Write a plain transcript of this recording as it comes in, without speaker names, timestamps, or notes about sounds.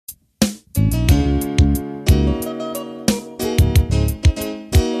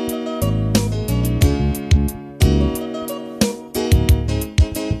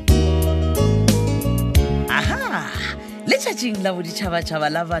letšatšing la boditšhabatšhaba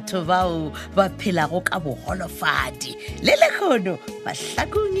la batho bao ba phelago ka bogolofadi le lekgono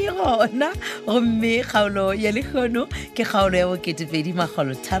mahlakong e gona gomme kgaolo ya lekgono ke kgaolo ya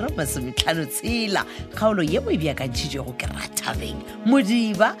bo2,356 kgaolo ye mo e beakantšhitšwego ke rathabeng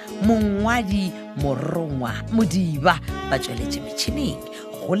modiba mongwadi morongwa modiba ba tšweletše metšhineng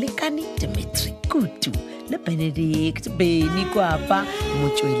go lekane Dimitri Kutu le Benedict Beni Kwapa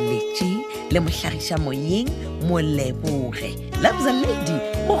motšweletši le mohlagiša moyeng Moleboge Labza Lady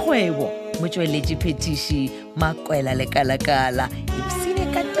Mokgwebo motšweletši phetiši Makwela le Kalakala Ipsine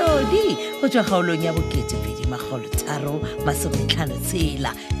Katodi go tšwa kgaolong ya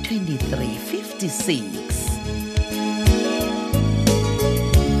bo2,356 2356.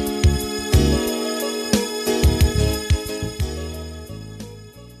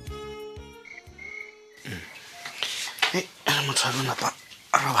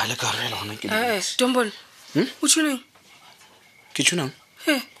 Tombol. What you mean? Kitchunang?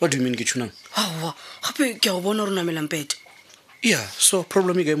 Hey. What do you mean kitchunang? Oh, happy ke go bona rona melampete. Yeah, so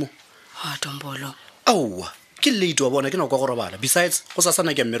problem e game. Ah, Tombolo. Oh, ke late wa bona ke no go robala. Besides, go sa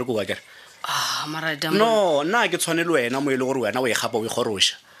sana ke mmereko wa kere. Ah, mara Tombolo. No, na ke tshwane le wena mo ile gore wena o e gapa o e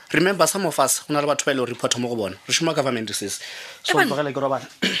gorosha. Remember some of us gona le batho ba ile report mo go bona. Re shuma government says. So go gela ke robala.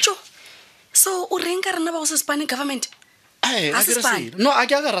 Cho. So o renka rena ba go se Spanish government. Ai, a ke re no a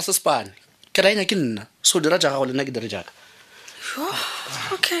ke aga ra se Spanish. Ke raina ke nna. So dira jaga go lena ke dira jaga.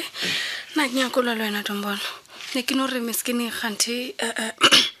 Okay. Na nyako la lena Tombolo. Ne ke no re meskini khanti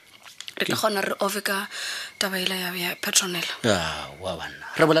re ka gona re oveka tabaila ya Petronella. Ah, wa bana.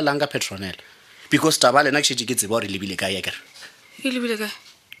 Re bolela nga Petronella. Because taba lena ke shetse ke tseba re lebile ka ya kere. E lebile ka?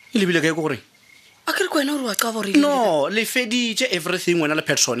 E lebile ka go gore. A ke re kwena o re wa ka bo re no le feditše everything wena le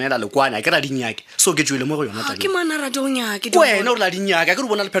Petronella le kwana ke ra dinyake so ke tswele mo go yona ke mana ra do nyake wena o la dinyake ke re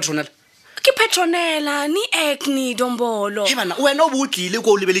bona le Petronella ke Petronella ni acne Dombolo he bana wena o botlile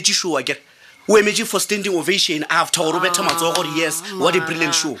go lebeletše show ke o emetše for standing ovation after o robetha matsogo gore yes what a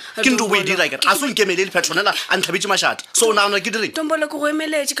brilliant show ke ndo we dira ke a so nkemele le Petronella a ntlhabetse mashata so na ke dire Dombolo go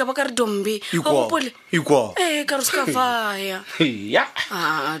emeletse ka ba ka re dombe o mpole iko ka re ska faya ya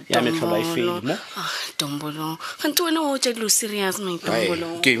ya me thola ifemo Dombolo kanti wena o tšedilo serious my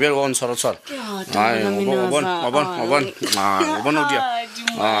Dombolo ke be go ntshwara tshwara ai bona dia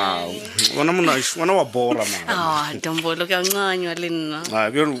bona mona bona wa bora man Dombolo ka nganywa le nna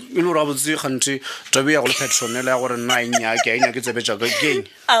ke lo ra botse kgantse tabe ya go le Petronella ya gore nna inyake tsebetša ka keng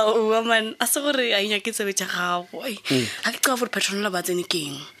man a se gore a inyake tsebetša gago a ke tsa gore Petronella ba tsene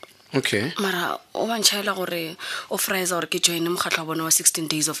keng okay mara o bantšhaela gore o fraisa gore ke join mokgatlo wa bona wa 16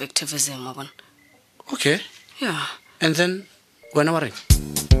 days of activism wa bona okay yeah and then when are we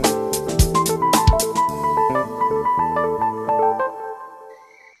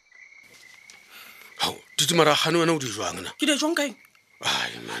Titi mara khano wena o di jwang na ke di jwang kae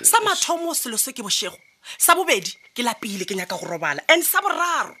ai man sa mathomo selo se ke boshego sa bobedi ke la pile ke nyaka go robala and sa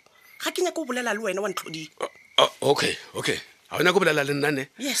boraro ga ke nyaka go bolela le wena wa ntlhodi okay a wena go bolela le nna ne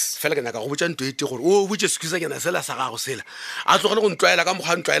yes fela ke nyaka go botsa ntwete gore o botse skuza nyana sela sa gago sela a tlogele go ntwaela ka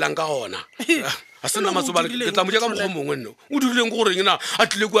mogwa ntwaelang ka gona a sena matsobale ke tla mo ka mogwa mongwe nno o dirileng go gore ngena a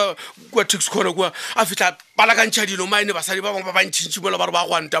tlile kwa tax corner kwa a fitla balakantšha dilo maine basadi ba bangwe ba bantšhintši mola ba re ba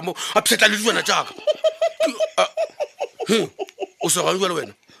gwanta mo a phetla le dijwana tšaka o se ga jwale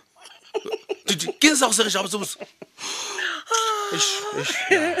wena ke sa go segiša botsebotse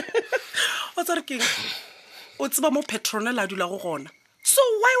o tsare keng o tseba mo Petronella a dula go gona so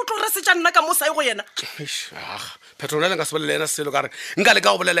why o tlo resetša nna ka mo sa go yena Petronella nka se bolela yena selo ka re nka le ka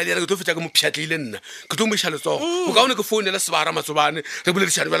go bolela yena ke tlo fetša ke mo pšhatlile nna ke tlo mo iša letsogo o kaone ke founela sebara matsobane re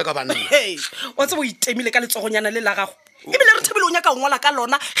boledišane jale ka banna o tsebo o itemile ka letsogonyana le la gago ebile re thebile o nyaka o ngwala ka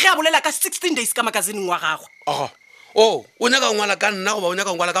lona ge a bolela ka 16 days ka magazineng wa gago o nyaka o ngwala ka nna goba o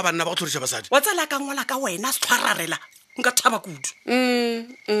nyaka o ngwala ka banna ba go tlhoriša basadi wa tsela ka ngwala ka wena se tshwararela nka thaba kudu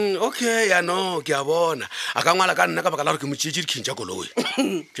okay ya no ke a bona a ka ngwala ka nna ka baka la gore ke motšeetše dikgeng tša koloi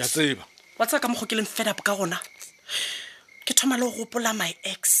ke a tseba wa tsela ka mokgo ke leng fed up ka gona ke thoma le go gopola my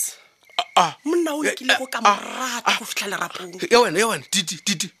ex monna o nkile go ka morata go fitlha lerapong ya wena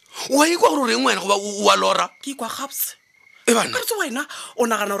titi wa ikwa gore reng wena goba wa lora ke ikwa gabse e bana ka tse wena o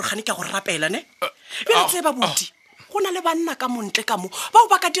nagana gore gane ke go rapela ne bile tseba bodi go na le banna ka montle ka mo ba o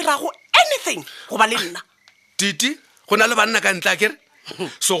ba ka dirago anything go ba le nna titi go na le banna ka ntle akere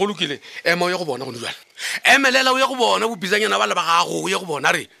so go lokile ema o ya go bona go jwale emelela o ya go bona bo bizanyana ba le ba gago o ya go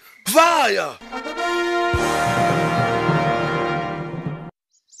bona re vaya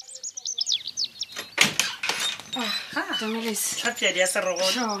Domelis happy dia se rogo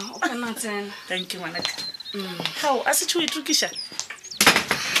o kana tsena thank you manaka how a se tshwe tukisha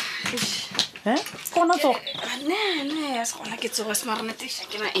Kona tsoga. ne ya se gona ke tsoga se mara neteša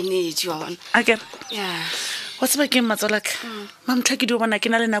ke na energy wa bona A kere. ya Wa tseba ke matsalaka. Mamtlha ke di bona ke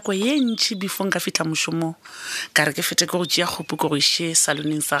na le nako ye ntšhi before nka fitla mošomo. Ka re ke fete ke go tšea kgopo ke go ishe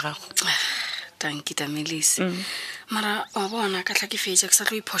saloneng sa gago. tanki tamelise mara wa bona ka tla ke fetša ke sa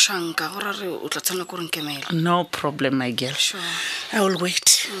tlo iphošanka gore re o tla tshwana ko re nkemela No problem, my girl. sure I will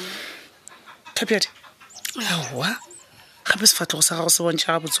wait. Tapiadi. Awa. Gape sefatlhogo sa gago se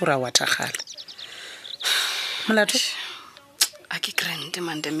bontšha ga botse gore a wa thagala. Molato? a ke grand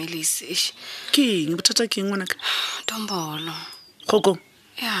man tamelise Ke eng bothata ke eng ngwanaka? tombolo Kgokong.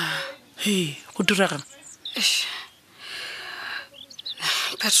 ya Hey, go diragang?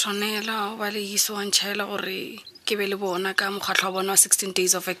 Petronella ba le iso wa ntšhaela gore ke be le bona ka mokgatlho wa bona wa 16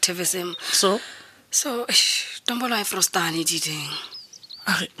 days of activism So? so tombolo a e frostane dideng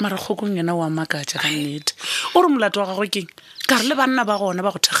Age, mara kgokong yena wa makatša ka nnete. O re molato wa gagwe keng? Ka re le banna ba gona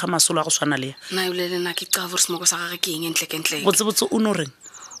ba go thekga masolo a go swana le ya. na ebile le nna ke qaba gore semoko sa gage ke eng entleke Botsebotse o no reng?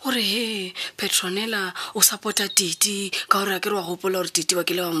 gore he Petronella o supporta Titi ka gore a ke re wa gopola gore Titi wa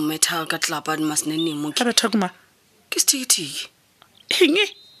ke le wa mmetha ka tlapa di masneneng mo Ka betha kuma? ke stikitiki Enge?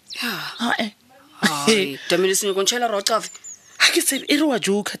 ya Hey. tamelise nyoko ntšhaela re wa qafe Ha ke tsebe, e re wa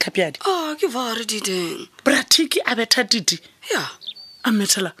joka Tlhapiadi. ke vare dideng Bra Tick a betha Titi. ya A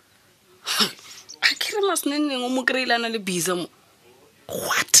methela. a ke re masneneng o mo kry-ilana le bisa mo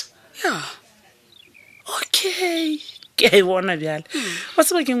What? ya Okay. Ke a e bona bjale. Wa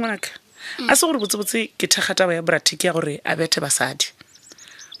tseba ke ngwanaka? A se gore botsebotse ke thekga taba ya Bra Tick ya gore a bethe basadi.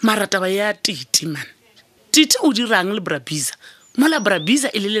 Mara taba ya Titi man. Titi o dirang le Bra Bisa? Mola Bra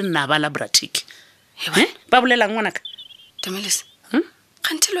Bisa e le lennaba la Bra Tick. Ba bolelang ngwanaka? tamelise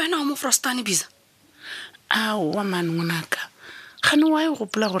kgante le wena o mo frostane bisa Aowa man ngwanaka. Gane wa e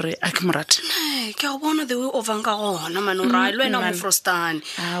gopola gore a ke morate? ke a bona the way ovang ka gona man o ra le wena o mo man. frostane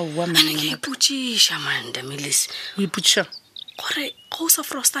Aowa man ane ke ngwanaka. ipotšiša man tamelise O ipotšiša? gore go sa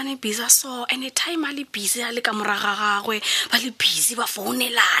frostane bisa so anytime a le busy a le ka moraga gagwe ba le busy ba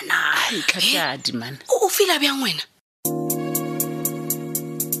founelana Tlhapiadi man. o fila bjang wena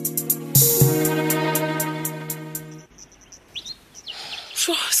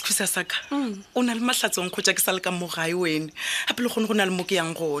sho sekhwisa saka o na le mahlatsong kgotsa ke sa le ka mo gae wene gape le kgone go na le mo ke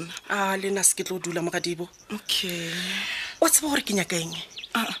yang gona a le nna se ke tlo dula mogadibo okay o tseba gore ke nyaka eng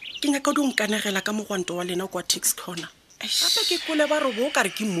ke nyaka di o nkanegela ka mogwanto wa lena kwa Tix corner gape ke kole ba re bo ka re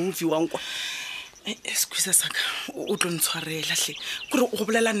ke movie wankwa sekhwisa saka o tlo ntshwarela hle kore go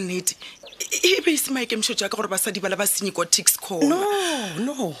bolela nnete e be e se maikemišetšo ya ka gore basadi bala ba senye kwa Tix corner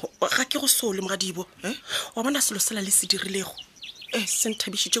no ga ke go sole mogadibo wa bona selo sela le se dirilego se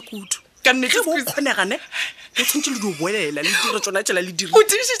nthabišitše kudu ka nnete bo kgonegane o tshwanetse le di boelela le dire tsona tšela le dire o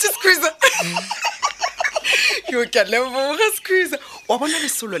dibišitše squeezer yo ke a leboga squeezer wa bona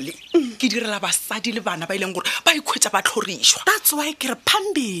lesolo le ke direla basadi le bana ba ileng gore ba ikhwetša ba tlhorišwa that's why ke re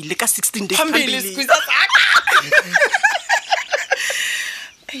phambile ka 16 days phambile squeezer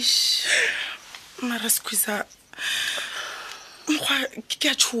mara squeezer mokgwa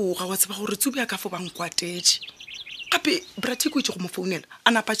ke a tšhoga wa tseba gore tsubi ya ka fo bankwatetše gape Bra Tick o itse go mo founela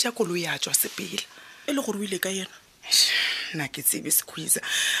a napatše ya koloi ya tswa sepela e le gore o ile ka yena nna ke tsebe squeezer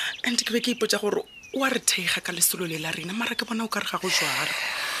and ke be ke ipotsa gore o a re theiga ka lesolo le la rena mara ke bona o ka re ga go jwalo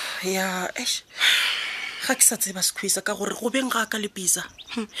ya ga ke sa tseba squeezer ka gore go beng ga ka le bisa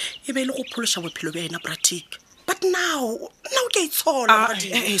e be e le go phološa bophelo bja ena Bra Tick but now ke a itshola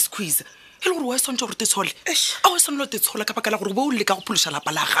squeezer e le gore wa e swantse gore te tshole a o e swanela te tshola ka baka la gore bo o le ka go phološa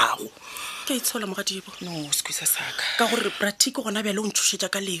lapa la gago ke a itshola mogadibo no squeezer saka ka gore Bra Tick gona bjale o ntšhošetša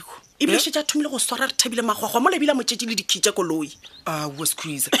ka lego ebile šetša a thomile go swara re thabile magwagwa mo lebila motšetše le dikhi tša koloi wo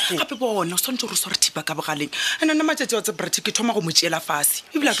squeezer gape bona o swantse gore o sware thipa ka bogaleng ande nna matšatši wa tse Bra Tick ke thoma go motšeela fase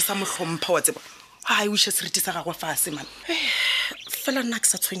ebile a ke sa mohlompa wa tseba ai o iše seriti sa gagwe fase man fela nna ke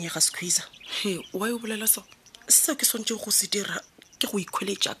sa tshwenyega squeezer wa e o bolela so seo ke swantse go se dira ke go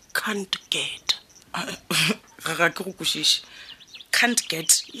ikhweletša can't get ga ke go kwešiše can't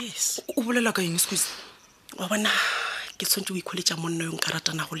get yes o bolela ka eng squeezer wa bona ke swantse o ikhweletša monna yo nka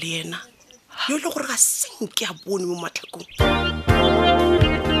ratanago le yena yo le gore ga senke a bone mo matlhakong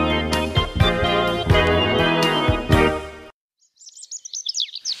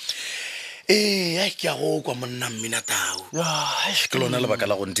ai ke a go kwa monna mmina tao ke lona lebaka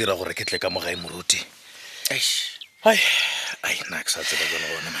la go ntira gore ke tle ka mogae moruti ai nna ke sa tseba jone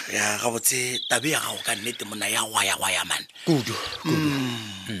gona man ya gabotse tabe ya gago ka nnete monna ya gwaya man kudu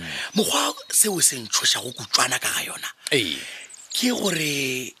mokgwa seo se ntšhoša go kutswana ka ga yona ke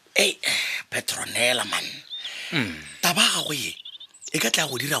gore Petronella man taba gago ye e ka tla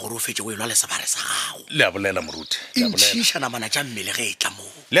go dira gore o fetse o elwa le sebare sa gago le a bolela moruti e ntšhiša namana tša mmele ge e tla moo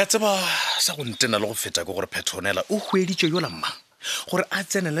le a tseba sa go ntena le go feta ke gore Petronella o hweditše yola mma gore a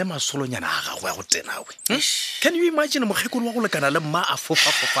tsenele masolonyana a gago ya go tenawe can you imagine mokgekolo wa go lekana le mma a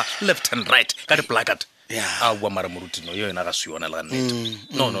fofa left and right ka di-placard a bua mara moruti no yona ga se yona le ga nnete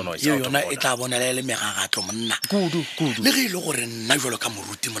no yona e tla bonela e le megagatlo monna kudu le ge e le gore nna jalo ka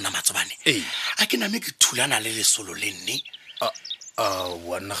moruti monna Matsobane a ke name ke thulana le lesolo le nne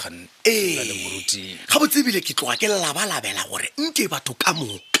wanagan le moruti ga botsebile ke tloga ke labalabela gore nke batho ka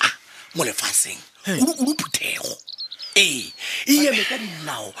moka mo lefaseng o duphuthego e eme ka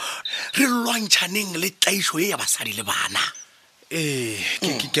dinao re lwantšhaneng le tlaišo e ya basadi le bana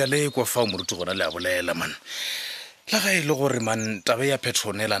ke a lekwa fao moruti gona le a bolela man la ga e le gore man taba ya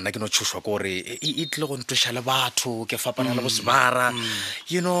Petronella nna ke no tshošwa ke gore e tle go ntweša le batho ke fapana le bosebara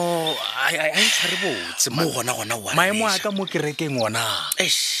you know a ntshware botse mo gona maemo a ka mo kerekeng ona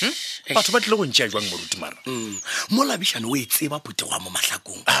batho ba tlile go ntšea jwang moruti mara mo labišane o e tseba phuthego mo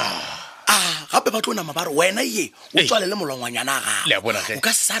mahlakong gape ba tlo nama ba re wena ye o tswalele molongwanyana a gago o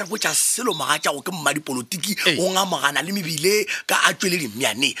ka se sa re botša selo magatšago ke mmadipolotiki o ngamogana le mebile ka a tswele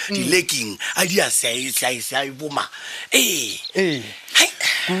dimmeane dileking a di a seae boma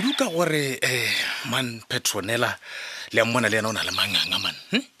kudu ka gore man Petronella le a mmona le yena o na le manganga man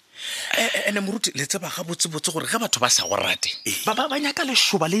ene moruti le tseba ga botsebotse gore ge batho ba sa go rate ba nyaka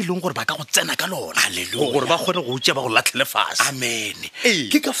lešoba le e leng gore ba ka go tsena ka lona gore ba kgone go utša ba go latlhele fase amene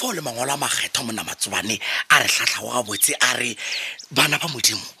ke ka fao le mangwalo a makgetho monna Matsobane a re tlhatlhago ga botse a re bana ba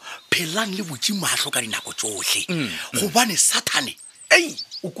modimo phelang le botse matlho ka dinako tsohle gobane sathane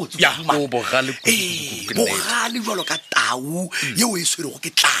bogale jalo ka tau yeo e swerego ke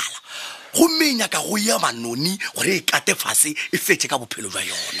tlala gomme nyaka go ya manoni gore e kate fase e fetse ka bophelo jwa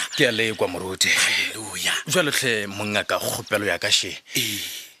yona ke a lekwa moruti halleluja jwalotlhe mongaka kgopelo ya ka she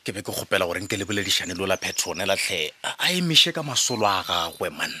ke be ke kgopela gore nke le boledišane lo la Petronella tlhe a emiše ka masolo a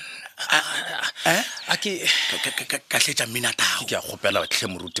gagwe man ka tletša mminatago ke a kgopela tlhe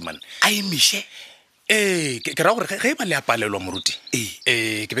moruti man a emiše ke ra gore ge e ba le a palelwa moruti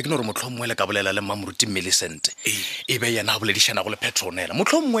ke be ke no gore motlho mongwe le ka bolela le mma moruti Millicent e be yena a boledišana go le Petronella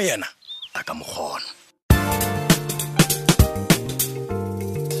motlho mongwe yena a ka mogona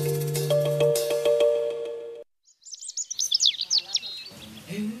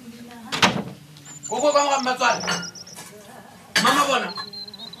Koko ka mo Matswale. Mama bona.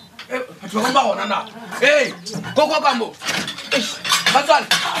 Batho ba ba gona na. Koko ka mo. Matswale.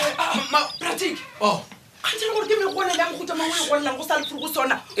 Bra Tick. Oh. Kantse gore ke me gone la mkhutsa mangwe go nna go sa le furugo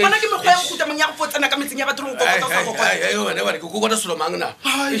sona. Bona ke me go ya mkhutsa mangwe ya go fotsana ka metseng ya batho go kokota sa kokota. Wena ba ke kokota selo mang na.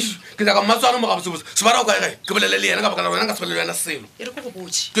 Ke tla ka Matswale mo ga botse. Se ba ra o ka ke bolele le yena ka baka la wena ka se bolele yena selo. E re go go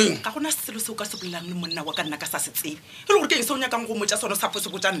botse. Ka gona selo se o ka se bolelang le monna wa ka nna ka sa se tsebe. E le gore ke se o nyakang go motsa sona sa fose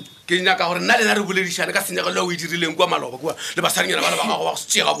botsana. Ke nyaka gore nna le na re boledišane ka senyaka le o e dirileng kwa maloba kwa le basadinyana ba le ba gago ba go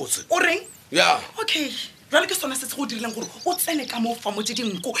se ga botse. O reng? Ya. Okay. Jwale ke sona se se go dirileng gore o tsene ka mo fa mo tse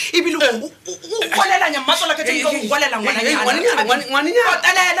dinko ebile o kwalelanya matsola ka teng go kwalela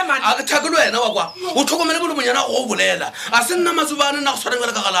ngwananyana man a ke thakelo wena wa kwa o tlhokomele bolo monyana go bolela a se nna matsubane na go tshwana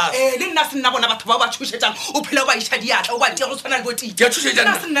le ka galasa le nna se nna bona batho ba ba tshusetsang o phela ba isha diatla o ba tie go tshwana le botiti ke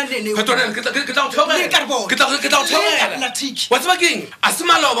tshusetsana se nna nene Petronella ke tla o tlhogela ke tla o tlhogela wa tseba keng a se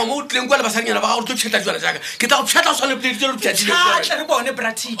maloba mo tleng kwa le basanyana ba ga go tshwetla jwana jaka ke tla go pšhatla o tshwane le pletile le pšhatile tla re bone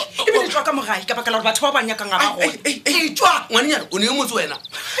Bra Tick ebile tswa ka mogai ka baka la batho ba banya tswa ngwanenyana o ne e motse wena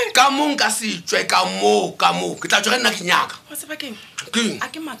ka mo nka se tswe ka mo ke tla tswa ge nna ke nyaka wa tseba keng a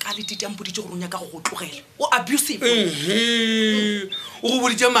ke makale Titi ampoditse gore o nyaka go go tlogela o abusive o go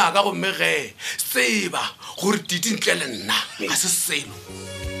boditse maaka gomme ge tseba gore Titi ntle le nna ga se selo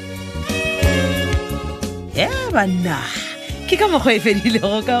banna ke ka mokgwa e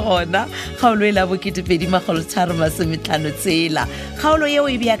fedilego ka gona kgaolo e la bo2,350 tsela kgaolo yeo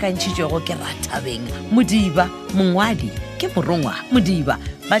e beakantšhitšwego ke Rathabeng Modiba mongwadi ke Borongwa Modiba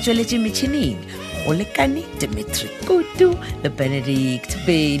ba tšweletše metšhineng go lekane Dimitri Kutu le Benedict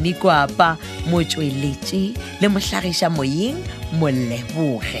Beni Kwapa motšweletši le mohlagiša moyeng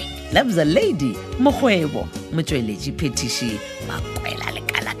Moleboge Labza Lady Mokgwebo motšweletši phetiši Makwela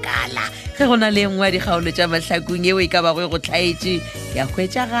lekalakala ge go na le nngwe ya dikgaolo tša mahlakong yeo e ka bago e go tlhaetše ya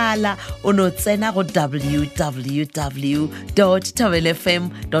hwetšagala o no tsena go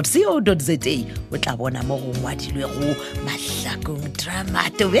www.tabelfm.co.za o tla bona mo go ngwadilwego mahlakong drama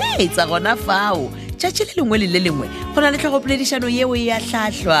tobetsa gona fao tšatši le lengwe le le lengwe go na le tlhagopoledišano yeo e a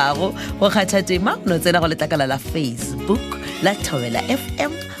hlahlwago go kgatha tema o no tsena go letlakala la Facebook la Thobela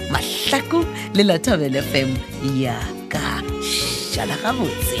FM mahlakong le la Thobela FM ya ka šala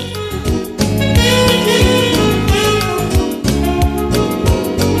gabotse